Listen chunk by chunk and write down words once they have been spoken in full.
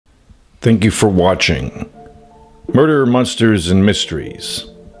Thank you for watching Murder, Monsters, and Mysteries.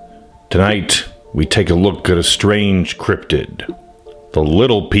 Tonight, we take a look at a strange cryptid, the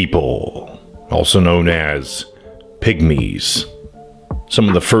Little People, also known as Pygmies. Some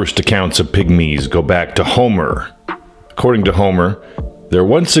of the first accounts of Pygmies go back to Homer. According to Homer, there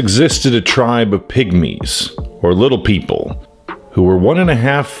once existed a tribe of Pygmies, or Little People, who were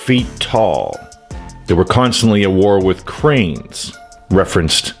 1.5 feet tall. They were constantly at war with cranes,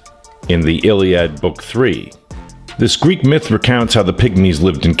 referenced in the Iliad Book 3. This Greek myth recounts how the Pygmies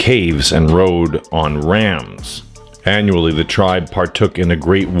lived in caves and rode on rams. Annually, the tribe partook in a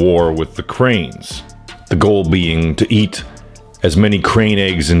great war with the cranes, the goal being to eat as many crane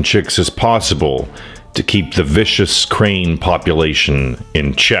eggs and chicks as possible to keep the vicious crane population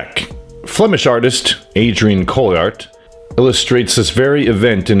in check. Flemish artist Adrian Colliart illustrates this very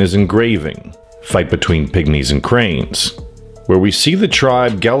event in his engraving, Fight Between Pygmies and Cranes, where we see the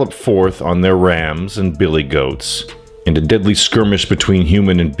tribe gallop forth on their rams and billy goats, and a deadly skirmish between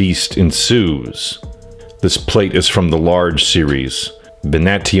human and beast ensues. This plate is from the large series,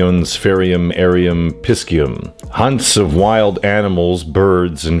 Benationes Ferium Arium Piscium, hunts of wild animals,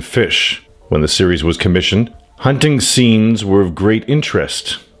 birds, and fish. When the series was commissioned, hunting scenes were of great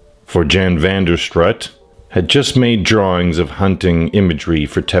interest, for Jan van der Straat had just made drawings of hunting imagery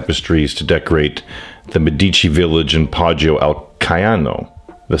for tapestries to decorate the Medici village in Poggio al Caiano.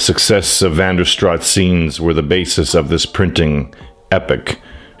 The success of van der Straat's scenes were the basis of this printing epic,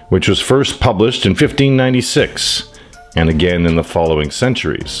 which was first published in 1596, and again in the following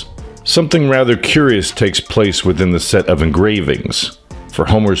centuries. Something rather curious takes place within the set of engravings, for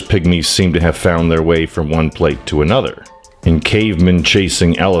Homer's Pygmies seem to have found their way from one plate to another. In cavemen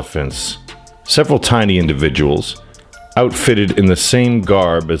chasing elephants, several tiny individuals, outfitted in the same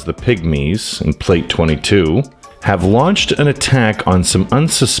garb as the Pygmies in plate 22, have launched an attack on some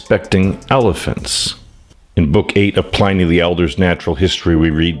unsuspecting elephants. In Book 8 of Pliny the Elder's Natural History, we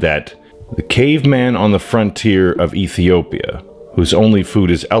read that the caveman on the frontier of Ethiopia, whose only food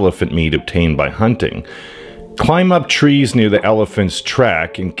is elephant meat obtained by hunting, climb up trees near the elephant's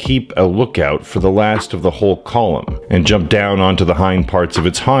track and keep a lookout for the last of the whole column, and jump down onto the hind parts of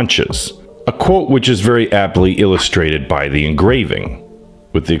its haunches. A quote which is very aptly illustrated by the engraving,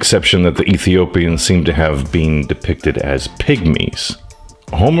 with the exception that the Ethiopians seem to have been depicted as pygmies.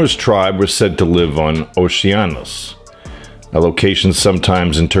 Homer's tribe was said to live on Oceanus, a location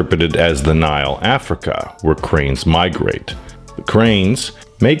sometimes interpreted as the Nile, Africa, where cranes migrate. The cranes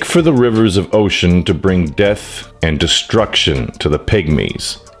make for the rivers of ocean to bring death and destruction to the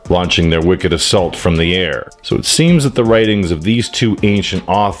pygmies, launching their wicked assault from the air. So it seems that the writings of these two ancient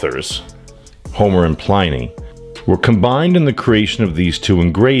authors, Homer and Pliny, were combined in the creation of these two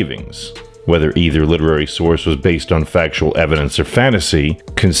engravings, whether either literary source was based on factual evidence or fantasy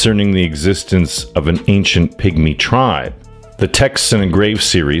concerning the existence of an ancient pygmy tribe. The Texts and Engraved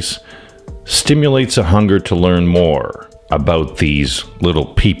series stimulates a hunger to learn more about these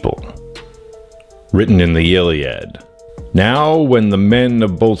little people. Written in the Iliad. Now, when the men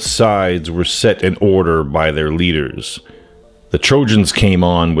of both sides were set in order by their leaders, the Trojans came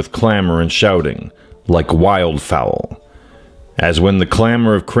on with clamor and shouting, like wildfowl, as when the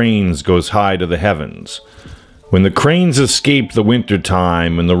clamor of cranes goes high to the heavens. When the cranes escape the winter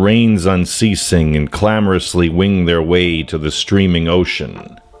time, and the rains unceasing and clamorously wing their way to the streaming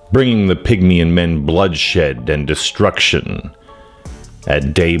ocean, bringing the Pygmalian men bloodshed and destruction.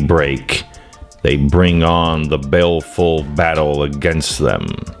 At daybreak, they bring on the baleful battle against them.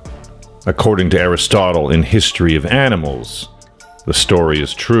 According to Aristotle in History of Animals, the story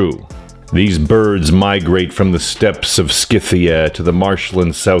is true. These birds migrate from the steppes of Scythia to the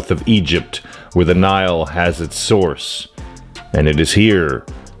marshlands south of Egypt, where the Nile has its source. And it is here,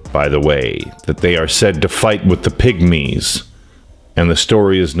 by the way, that they are said to fight with the Pygmies. And the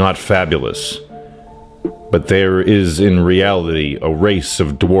story is not fabulous, but there is in reality a race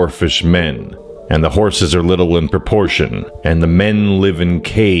of dwarfish men, and the horses are little in proportion, and the men live in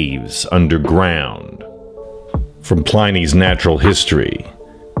caves underground. From Pliny's Natural History.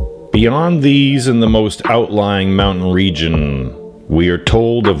 Beyond these, in the most outlying mountain region, we are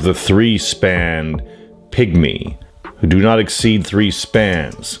told of the 3-spanned pygmy, who do not exceed 3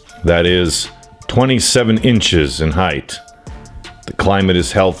 spans, that is, 27 inches in height. The climate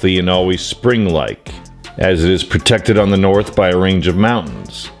is healthy and always spring-like, as it is protected on the north by a range of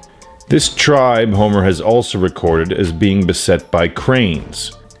mountains. This tribe Homer has also recorded as being beset by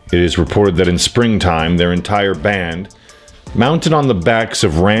cranes. It is reported that in springtime their entire band, mounted on the backs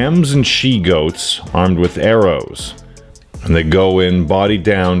of rams and she-goats armed with arrows, and they go in body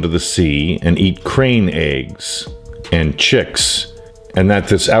down to the sea and eat crane eggs and chicks and that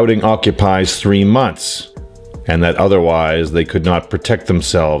this outing occupies 3 months, and that otherwise they could not protect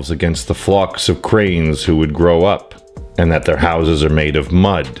themselves against the flocks of cranes who would grow up, and that their houses are made of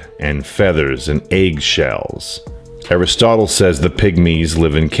mud and feathers and eggshells. Aristotle says the Pygmies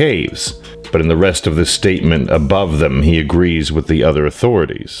live in caves, but in the rest of this statement above them he agrees with the other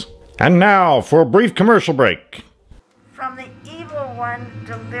authorities. And now for a brief commercial break. From the evil one,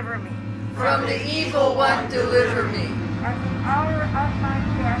 deliver me. From the evil one, deliver me. At the hour of my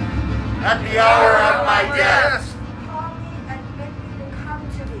death, At the hour of my death, call me and bid me to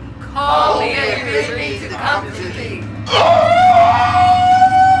come to thee. call me and bid me to come to thee.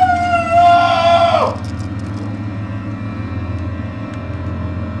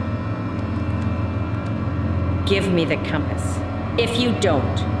 Give me the compass. If you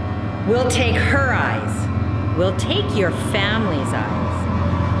don't, we'll take her eyes. We'll take your family's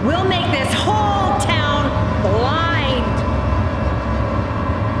eyes. We'll make this whole town blind.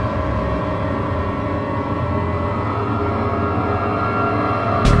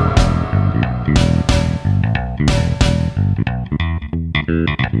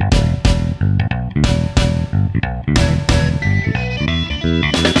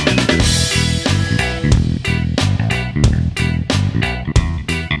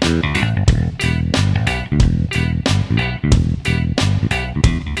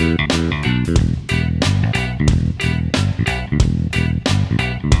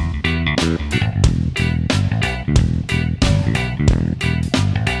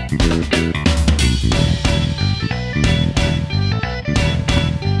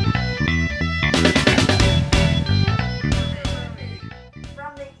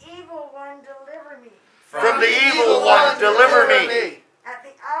 From the evil one, deliver me. From the evil one, deliver me. At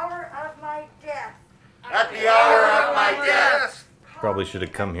the hour of my death, At the hour of my death, Probably should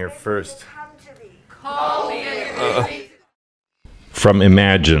have come here first. come to thee. call me and bid me. From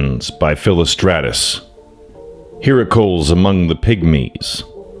Imagines by Philostratus. Heracles among the Pygmies.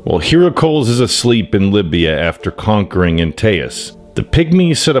 While Heracles is asleep in Libya after conquering Antaeus, the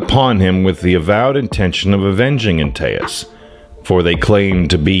Pygmies set upon him with the avowed intention of avenging Antaeus, for they claimed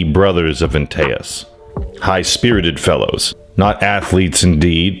to be brothers of Antaeus. High-spirited fellows, not athletes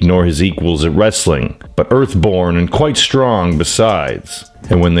indeed, nor his equals at wrestling, but earthborn and quite strong besides.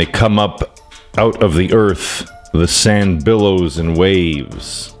 And when they come up out of the earth, the sand billows and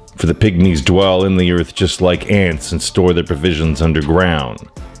waves. For the Pygmies dwell in the earth just like ants and store their provisions underground.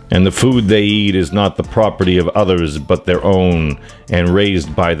 And the food they eat is not the property of others but their own, and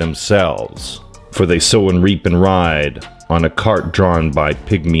raised by themselves. For they sow and reap and ride on a cart drawn by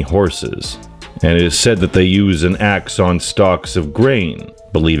pygmy horses. And it is said that they use an axe on stalks of grain,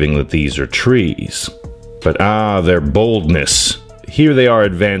 believing that these are trees. But their boldness! Here they are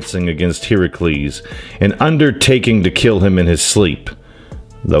advancing against Heracles, and undertaking to kill him in his sleep,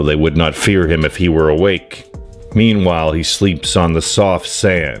 though they would not fear him if he were awake. Meanwhile he sleeps on the soft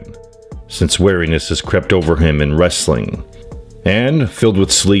sand, since weariness has crept over him in wrestling. And, filled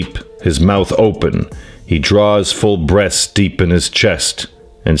with sleep, his mouth open, he draws full breaths deep in his chest,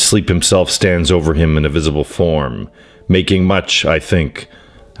 and sleep himself stands over him in a visible form, making much, I think,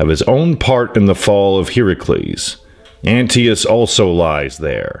 of his own part in the fall of Heracles. Antaeus also lies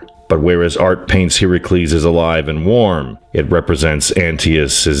there, but whereas art paints Heracles as alive and warm, it represents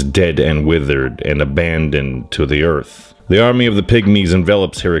Antaeus as dead and withered and abandoned to the earth. The army of the Pygmies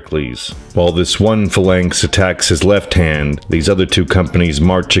envelops Heracles. While this one phalanx attacks his left hand, these other two companies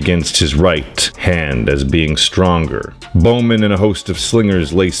march against his right hand as being stronger. Bowmen and a host of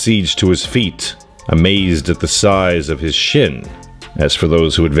slingers lay siege to his feet, amazed at the size of his shin. As for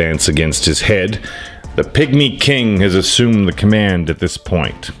those who advance against his head, the Pygmy king has assumed the command at this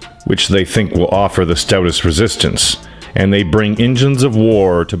point, which they think will offer the stoutest resistance, and they bring engines of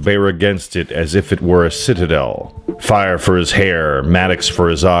war to bear against it as if it were a citadel. Fire for his hair, mattocks for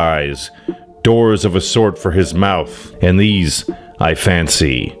his eyes, doors of a sort for his mouth, and these, I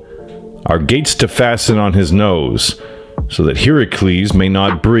fancy, are gates to fasten on his nose, so that Heracles may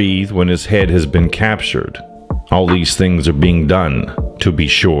not breathe when his head has been captured. All these things are being done, to be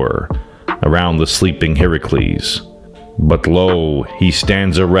sure, around the sleeping Heracles. But lo, he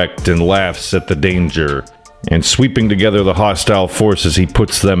stands erect and laughs at the danger, and sweeping together the hostile forces he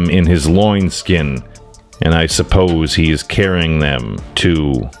puts them in his loinskin, and I suppose he is carrying them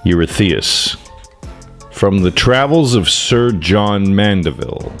to Eurystheus. From the Travels of Sir John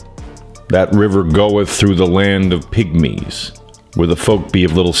Mandeville. That river goeth through the land of Pygmies, where the folk be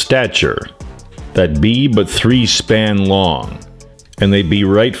of little stature, that be but 3 span long, and they be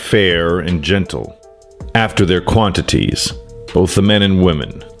right fair and gentle, after their quantities, both the men and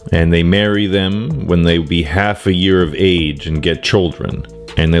women, and they marry them when they be half a year of age and get children,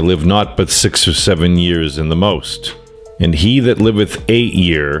 and they live not but 6 or 7 years in the most. And he that liveth 8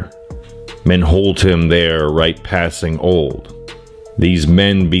 year, men hold him there right passing old. These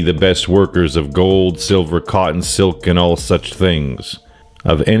men be the best workers of gold, silver, cotton, silk, and all such things,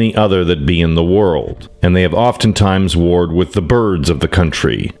 of any other that be in the world. And they have oftentimes warred with the birds of the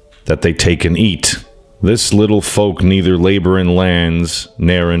country, that they take and eat. This little folk neither labor in lands,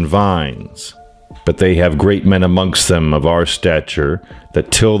 ne'er in vines. But they have great men amongst them of our stature,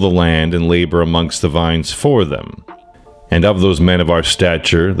 that till the land and labor amongst the vines for them. And of those men of our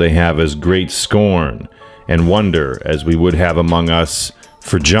stature they have as great scorn and wonder as we would have among us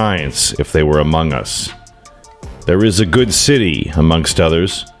for giants if they were among us. There is a good city, amongst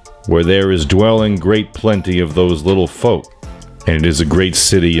others, where there is dwelling great plenty of those little folk, and it is a great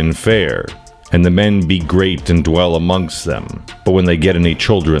city and fair, and the men be great and dwell amongst them. But when they get any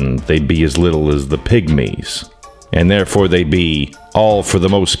children, they be as little as the pygmies, and therefore they be, all for the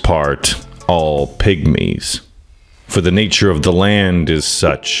most part, all pygmies. For the nature of the land is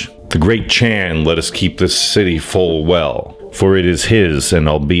such. The great Chan let us keep this city full well, for it is his, and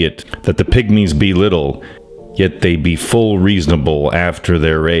albeit that the pygmies be little, yet they be full reasonable after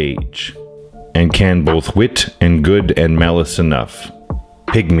their age, and can both wit and good and malice enough.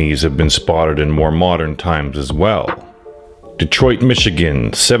 Pygmies have been spotted in more modern times as well. Detroit, Michigan,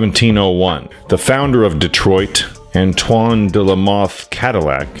 1701. The founder of Detroit, Antoine de la Mothe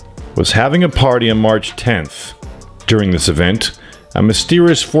Cadillac, was having a party on March 10th. During this event, a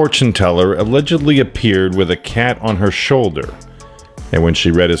mysterious fortune teller allegedly appeared with a cat on her shoulder, and when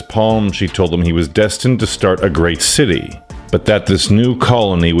she read his palm, she told him he was destined to start a great city, but that this new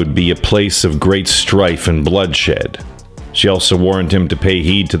colony would be a place of great strife and bloodshed. She also warned him to pay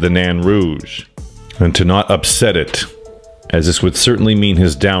heed to the Nain Rouge, and to not upset it, as this would certainly mean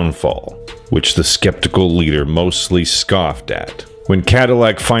his downfall, which the skeptical leader mostly scoffed at. When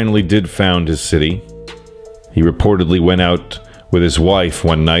Cadillac finally did found his city, he reportedly went out with his wife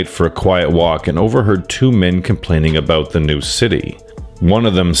one night for a quiet walk and overheard 2 men complaining about the new city. One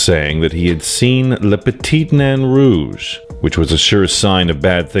of them saying that he had seen Le Petit Nain Rouge, which was a sure sign of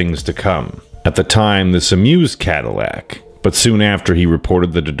bad things to come. At the time, this amused Cadillac, but soon after he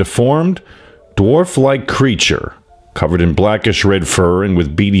reported that a deformed, dwarf-like creature, covered in blackish red fur and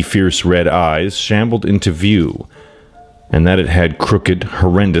with beady fierce red eyes, shambled into view, and that it had crooked,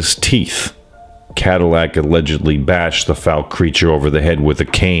 horrendous teeth. Cadillac allegedly bashed the foul creature over the head with a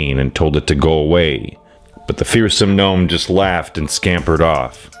cane and told it to go away, but the fearsome gnome just laughed and scampered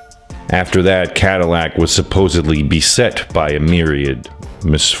off. After that, Cadillac was supposedly beset by a myriad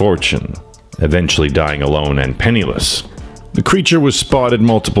misfortune, eventually dying alone and penniless. The creature was spotted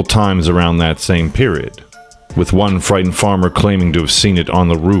multiple times around that same period, with one frightened farmer claiming to have seen it on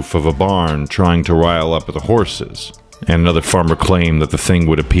the roof of a barn trying to rile up the horses, and another farmer claimed that the thing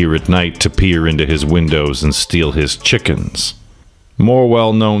would appear at night to peer into his windows and steal his chickens. More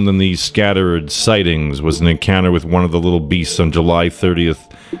well known than these scattered sightings was an encounter with one of the little beasts on July 30th,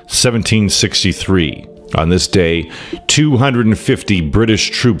 1763. On this day, 250 British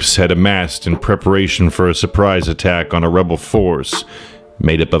troops had amassed in preparation for a surprise attack on a rebel force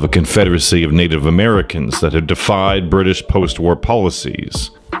made up of a confederacy of Native Americans that had defied British post-war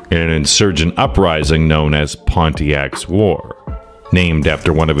policies in an insurgent uprising known as Pontiac's War, named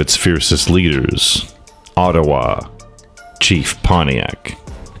after one of its fiercest leaders, Ottawa Chief Pontiac.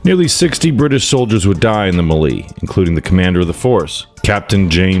 Nearly 60 British soldiers would die in the melee, including the commander of the force, Captain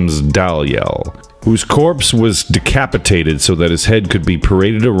James Dalyell, whose corpse was decapitated so that his head could be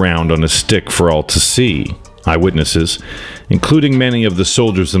paraded around on a stick for all to see. Eyewitnesses, including many of the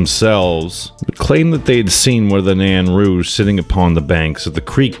soldiers themselves, would claim that they had seen one of the Nain Rouge sitting upon the banks of the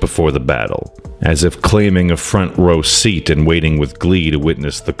creek before the battle, as if claiming a front row seat and waiting with glee to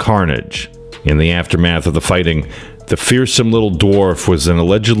witness the carnage. In the aftermath of the fighting, the fearsome little dwarf was then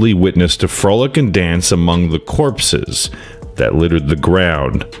allegedly witnessed to frolic and dance among the corpses that littered the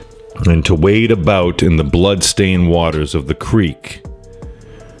ground, and to wade about in the blood-stained waters of the creek.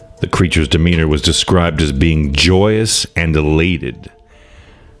 The creature's demeanor was described as being joyous and elated,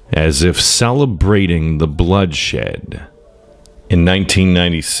 as if celebrating the bloodshed. In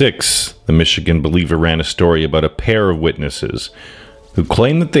 1996, the Michigan Believer ran a story about a pair of witnesses who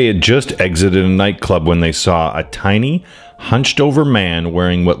claimed that they had just exited a nightclub when they saw a tiny, hunched-over man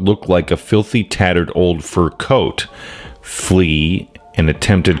wearing what looked like a filthy, tattered old fur coat flee an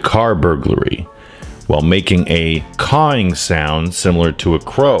attempted car burglary, while making a cawing sound similar to a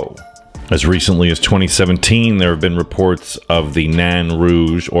crow. As recently as 2017, there have been reports of the Nain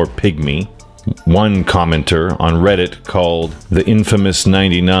Rouge, or Pygmy, One commenter on Reddit called The Infamous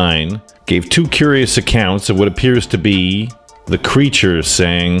 99 gave two curious accounts of what appears to be the creature,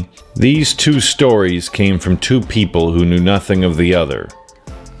 saying, "These two stories came from two people who knew nothing of the other.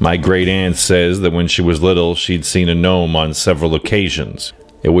 My great aunt says that when she was little she'd seen a gnome on several occasions.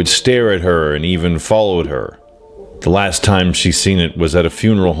 It would stare at her and even followed her. The last time she seen it was at a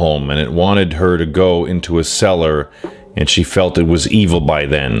funeral home, and it wanted her to go into a cellar, and she felt it was evil by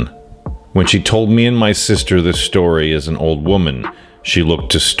then. When she told me and my sister this story as an old woman, she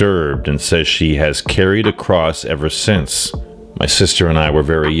looked disturbed and says she has carried a cross ever since. My sister and I were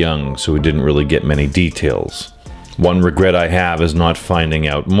very young, so we didn't really get many details. One regret I have is not finding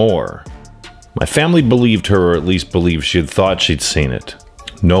out more. My family believed her, or at least believed she had thought she'd seen it.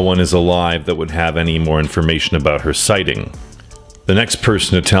 No one is alive that would have any more information about her sighting." The next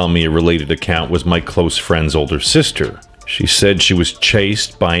person to tell me a related account was my close friend's older sister. She said she was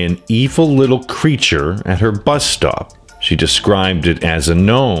chased by an evil little creature at her bus stop. She described it as a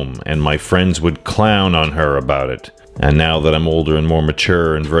gnome, and my friends would clown on her about it. And now that I'm older and more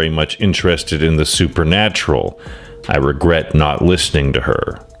mature and very much interested in the supernatural, I regret not listening to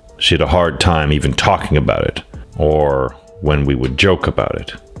her. She had a hard time even talking about it, or when we would joke about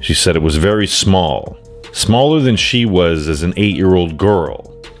it. She said it was very small, smaller than she was as an 8-year-old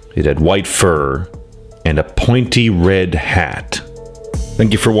girl. It had white fur and a pointy red hat.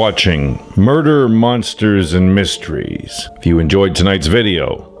 Thank you for watching Murder, Monsters, and Mysteries. If you enjoyed tonight's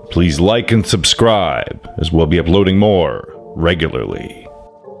video, please like and subscribe, as we'll be uploading more regularly.